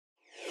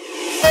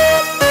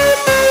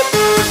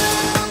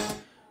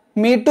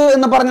Me too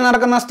എന്ന് പറഞ്ഞു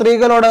നടക്കുന്ന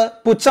സ്ത്രീകളോട്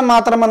പുച്ഛം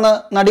മാത്രമെന്ന്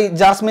നടി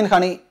ജാസ്മിൻ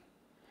ഹണി.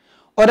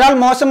 ഒരാൾ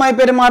മോശമായി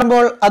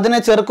പെരുമാറുമ്പോൾ അതിനെ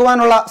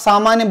ചെറുക്കുവാനുള്ള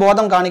സാമാന്യ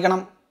ബോധം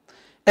കാണിക്കണം.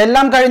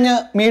 എല്ലാം കഴിഞ്ഞ്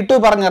മീടു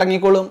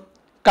പറഞ്ഞിറങ്ങിക്കോളും.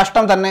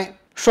 കഷ്ടം തന്നെ.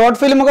 ഷോർട്ട്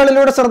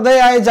ഫിലിമുകളിലൂടെ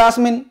ശ്രദ്ധേയായ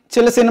ജാസ്മിൻ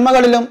ചില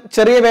സിനിമകളിലും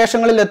ചെറിയ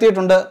വേഷങ്ങളിൽ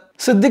എത്തിയിട്ടുണ്ട്.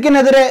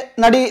 സിദ്ദിഖിനെതിരെ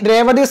നടി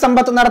രേവതി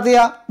സമ്പത്ത് നടത്തിയ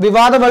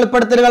വിവാദ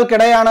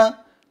വെളിപ്പെടുത്തലുകൾക്കിടെയാണ്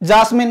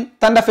ജാസ്മിൻ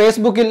തന്റെ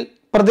ഫേസ്ബുക്കിൽ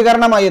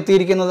പ്രതികരണമായി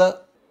എത്തിയിരിക്കുന്നത്.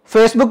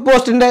 ഫേസ്ബുക്ക്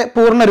പോസ്റ്റിന്റെ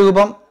പൂർണ്ണ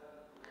രൂപം: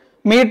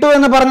 മീടു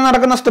എന്ന് പറഞ്ഞു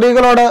നടക്കുന്ന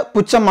സ്ത്രീകളോട്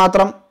പുച്ഛം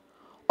മാത്രം.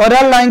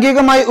 ഒരാൾ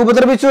ലൈംഗികമായി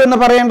ഉപദ്രവിച്ചു എന്ന്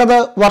പറയേണ്ടത്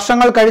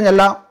വർഷങ്ങൾ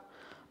കഴിഞ്ഞല്ല.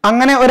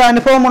 അങ്ങനെ ഒരു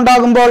അനുഭവം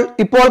ഉണ്ടാകുമ്പോൾ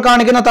ഇപ്പോൾ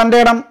കാണിക്കുന്ന തന്റെ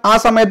ഇടം ആ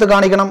സമയത്ത്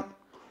കാണിക്കണം.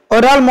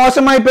 ഒരാൾ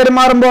മോശമായി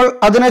പെരുമാറുമ്പോൾ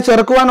അതിനെ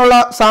ചെറുക്കുവാനുള്ള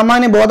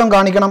സാമാന്യ ബോധം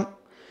കാണിക്കണം.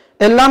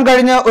 എല്ലാം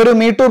കഴിഞ്ഞ് ഒരു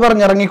മീടു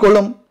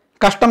പറഞ്ഞിറങ്ങിക്കൊള്ളും.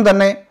 കഷ്ടം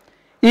തന്നെ.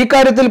 ഈ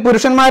കാര്യത്തിൽ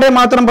പുരുഷന്മാരെ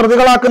മാത്രം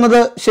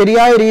പ്രതികളാക്കുന്നത്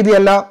ശരിയായ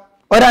രീതിയല്ല.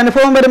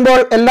 ഒരനുഭവം വരുമ്പോൾ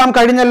എല്ലാം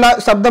കഴിഞ്ഞല്ല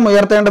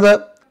ശബ്ദമുയർത്തേണ്ടത്.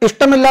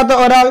 ഇഷ്ടമില്ലാത്ത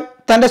ഒരാൾ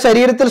തന്റെ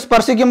ശരീരത്തിൽ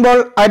സ്പർശിക്കുമ്പോൾ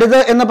അരുത്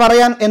എന്ന്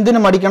പറയാൻ എന്തിനു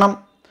മടിക്കണം?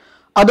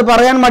 അത്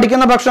പറയാൻ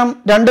മടിക്കുന്ന പക്ഷം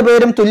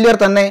രണ്ടുപേരും തുല്യർ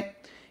തന്നെ.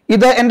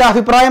 ഇത് എന്റെ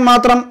അഭിപ്രായം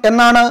മാത്രം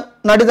എന്നാണ്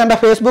നടി തന്റെ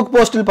ഫേസ്ബുക്ക്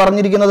പോസ്റ്റിൽ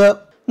പറഞ്ഞിരിക്കുന്നത്.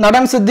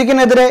 നടൻ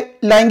സിദ്ദിഖിനെതിരെ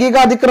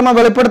ലൈംഗികാതിക്രമ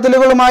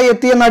വെളിപ്പെടുത്തലുകളുമായി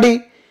എത്തിയ നടി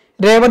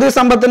രേവതി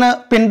സമ്പത്തിന്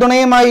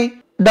പിന്തുണയുമായി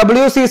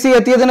WCC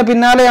എത്തിയതിന്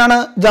പിന്നാലെയാണ്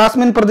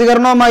ജാസ്മിൻ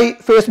പ്രതികരണവുമായി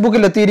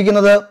ഫേസ്ബുക്കിൽ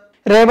എത്തിയിരിക്കുന്നത്.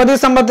 രേവതി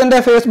സമ്പത്തിന്റെ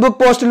ഫേസ്ബുക്ക്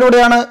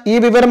പോസ്റ്റിലൂടെയാണ് ഈ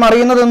വിവരം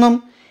അറിയുന്നതെന്നും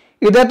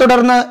ഇതേ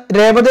തുടർന്ന്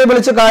രേവതിയെ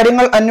വിളിച്ച്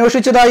കാര്യങ്ങൾ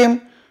അന്വേഷിച്ചതായും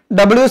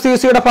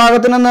WCCയുടെ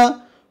ഭാഗത്തു നിന്ന്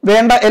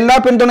വേണ്ട എല്ലാ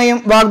പിന്തുണയും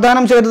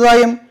വാഗ്ദാനം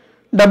ചെയ്തതായും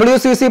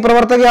WCC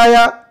പ്രവർത്തകയായ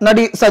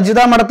നടി സജിത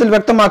മഠത്തിൽ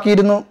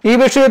വ്യക്തമാക്കിയിരുന്നു. ഈ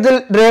വിഷയത്തിൽ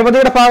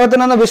രേവതിയുടെ ഭാഗത്തു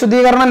നിന്ന്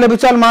വിശദീകരണം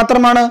ലഭിച്ചാൽ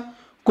മാത്രമാണ്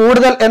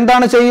കൂടുതൽ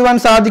എന്താണ് ചെയ്യുവാൻ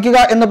സാധിക്കുക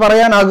എന്ന്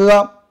പറയാനാകുക.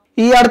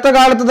 ഈ അടുത്ത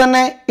കാലത്ത്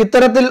തന്നെ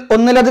ഇത്തരത്തിൽ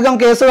ഒന്നിലധികം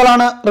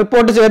കേസുകളാണ്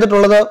റിപ്പോർട്ട്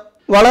ചെയ്തിട്ടുള്ളത്.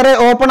 വളരെ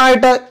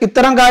ഓപ്പണായിട്ട്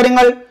ഇത്തരം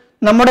കാര്യങ്ങൾ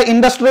നമ്മുടെ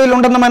ഇൻഡസ്ട്രിയിൽ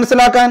ഉണ്ടെന്ന്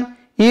മനസ്സിലാക്കാൻ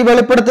ഈ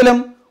വെളിപ്പെടുത്തലും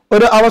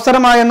ഒരു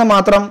അവസരമായെന്ന്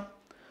മാത്രം.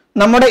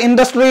 നമ്മുടെ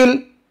ഇൻഡസ്ട്രിയിൽ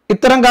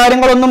ഇത്തരം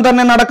കാര്യങ്ങളൊന്നും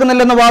തന്നെ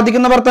നടക്കുന്നില്ലെന്ന്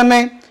വാദിക്കുന്നവർ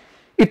തന്നെ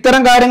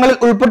ഇത്തരം കാര്യങ്ങളിൽ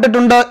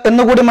ഉൾപ്പെട്ടിട്ടുണ്ട്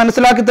എന്നുകൂടി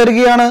മനസ്സിലാക്കി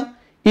തരികയാണ്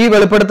ഈ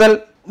വെളിപ്പെടുത്തൽ.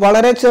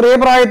 വളരെ ചെറിയ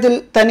പ്രായത്തിൽ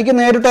തനിക്ക്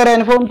നേരിട്ട ഒരു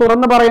അനുഭവം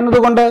തുറന്നു പറയുന്നത്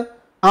കൊണ്ട്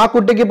ആ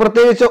കുട്ടിക്ക്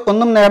പ്രത്യേകിച്ച്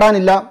ഒന്നും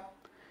നേടാനില്ല.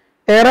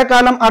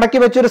 ഏറെക്കാലം അടക്കി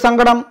വെച്ചൊരു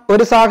സങ്കടം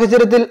ഒരു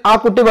സാഹചര്യത്തിൽ ആ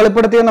കുട്ടി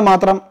വെളിപ്പെടുത്തിയെന്ന്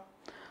മാത്രം.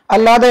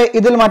 അല്ലാതെ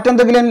ഇതിൽ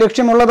മറ്റെന്തെങ്കിലും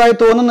ലക്ഷ്യമുള്ളതായി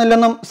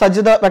തോന്നുന്നില്ലെന്നും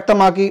സജിത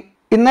വ്യക്തമാക്കി.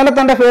 ഇന്നലെ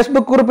തന്റെ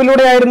ഫേസ്ബുക്ക്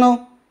കുറിപ്പിലൂടെയായിരുന്നു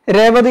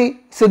രേവതി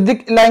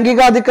സിദ്ദിഖ്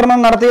ലൈംഗികാതിക്രമം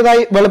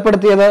നടത്തിയതായി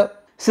വെളിപ്പെടുത്തിയത്.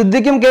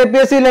 സിദ്ദിഖും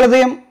KPSC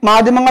ലളിതയും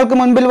മാധ്യമങ്ങൾക്ക്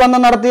മുൻപിൽ വന്ന്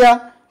നടത്തിയ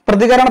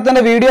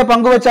പ്രതികരണത്തിന്റെ വീഡിയോ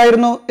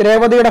പങ്കുവച്ചായിരുന്നു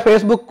രേവതിയുടെ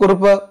ഫേസ്ബുക്ക്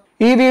കുറിപ്പ്.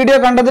 ഈ വീഡിയോ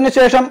കണ്ടതിനു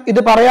ശേഷം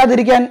ഇത്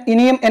പറയാതിരിക്കാൻ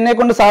ഇനിയും എന്നെ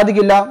കൊണ്ട്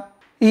സാധിക്കില്ല.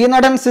 ഈ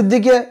നടൻ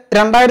സിദ്ദിഖ്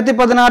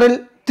 2016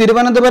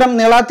 തിരുവനന്തപുരം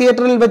നീള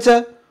തിയേറ്ററിൽ വെച്ച്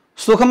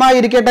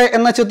സുഖമായിരിക്കട്ടെ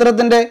എന്ന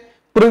ചിത്രത്തിന്റെ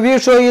പ്രിവ്യൂ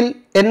ഷോയിൽ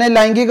എന്നെ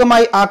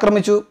ലൈംഗികമായി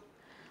ആക്രമിച്ചു.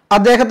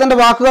 അദ്ദേഹത്തിന്റെ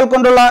വാക്കുകൾ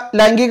കൊണ്ടുള്ള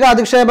ലൈംഗിക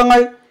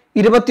അധിക്ഷേപങ്ങൾ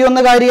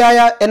 21-കാരിയായ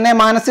എന്നെ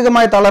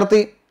മാനസികമായി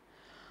തളർത്തി.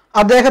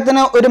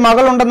 അദ്ദേഹത്തിന് ഒരു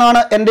മകളുണ്ടെന്നാണ്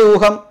എൻ്റെ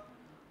ഊഹം.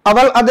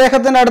 അവൾ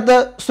അദ്ദേഹത്തിൻ്റെ അടുത്ത്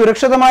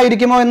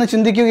സുരക്ഷിതമായിരിക്കുമോ എന്ന്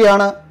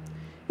ചിന്തിക്കുകയാണ്.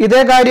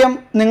 ഇതേ കാര്യം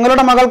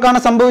നിങ്ങളുടെ മകൾക്കാണ്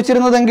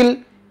സംഭവിച്ചിരുന്നതെങ്കിൽ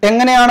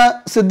എങ്ങനെയാണ്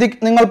സിദ്ദിഖ്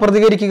നിങ്ങൾ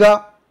പ്രതികരിക്കുക?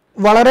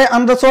 വളരെ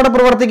അന്തസ്സോടെ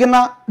പ്രവർത്തിക്കുന്ന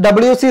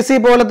WCC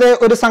പോലത്തെ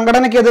ഒരു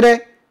സംഘടനയ്ക്കെതിരെ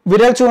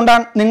വിരൽ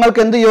ചൂണ്ടാൻ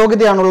നിങ്ങൾക്ക് എന്ത്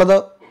യോഗ്യതയാണുള്ളത്?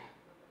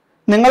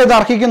 നിങ്ങളിത്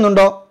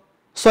അർഹിക്കുന്നുണ്ടോ?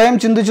 സ്വയം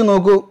ചിന്തിച്ചു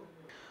നോക്കൂ.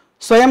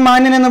 സ്വയം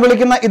മാന്യൻ എന്ന്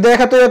വിളിക്കുന്ന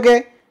ഇദ്ദേഹത്തെയൊക്കെ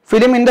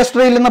ഫിലിം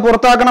ഇൻഡസ്ട്രിയിൽ നിന്ന്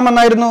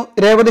പുറത്താക്കണമെന്നായിരുന്നു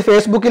രേവതി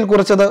ഫേസ്ബുക്കിൽ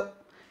കുറിച്ചത്.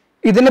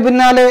 ഇതിന്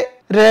പിന്നാലെ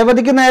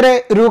രേവതിക്ക് നേരെ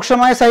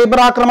രൂക്ഷമായ സൈബർ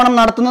ആക്രമണം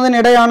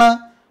നടത്തുന്നതിനിടെയാണ്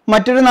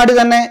മറ്റൊരു നടി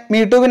തന്നെ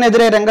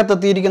മീടുവിനെതിരെ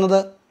രംഗത്തെത്തിയിരിക്കുന്നത്.